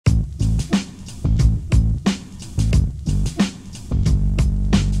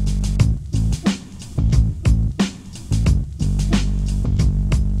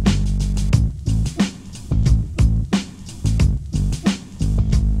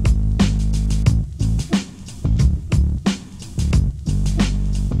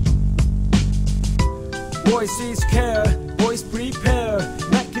Voices care, voice prepare.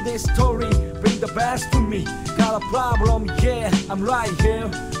 Make this story, bring the best to me. Got a problem, yeah, I'm right here.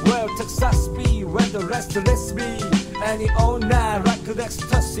 Where Texas be, where the rest let's be. Any all night like an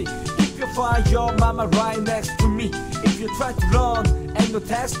ecstasy. Keep your fire, your mama right next to me. If you try to run, ain't no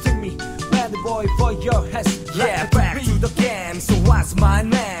testing me. Bad boy for your head. Yeah, back to the game, so what's my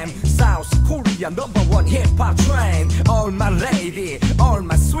name? South Korea #1 hip-hop train. All my lady, all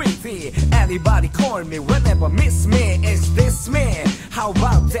my sweetie. Anybody call me whenever miss me. Is this me? How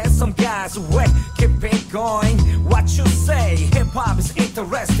about that? Some guys wait, keep it going. What you say? Hip-hop is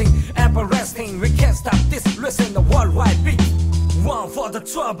interesting, everlasting. We can't stop this, listen the worldwide beat. One for the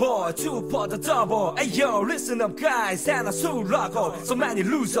trouble, two for the double. Hey yo, listen up guys, and I so rock. So many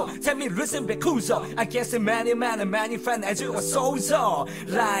loser, tell me listen because I guess many friends as you a soldier.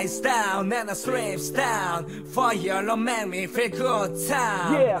 Lies down and I slips down. Fire don't make me feel good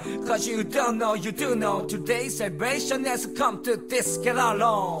time. Yeah. Cause you don't know, you do know. Today's salvation has come to this, get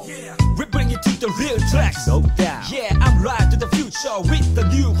along. Yeah. We bring it to the real tracks. No doubt. Yeah, I'm right to the future with the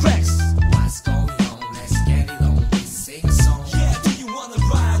new cracks. What's going on? Let's get it on. Sing a song.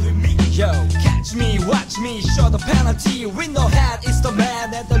 Yo, catch me, watch me, show the penalty. We know head is the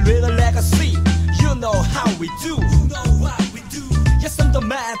man and the little legacy. You know how we do, you know what we do. Yes, I'm the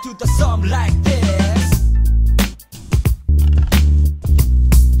man to the song like this.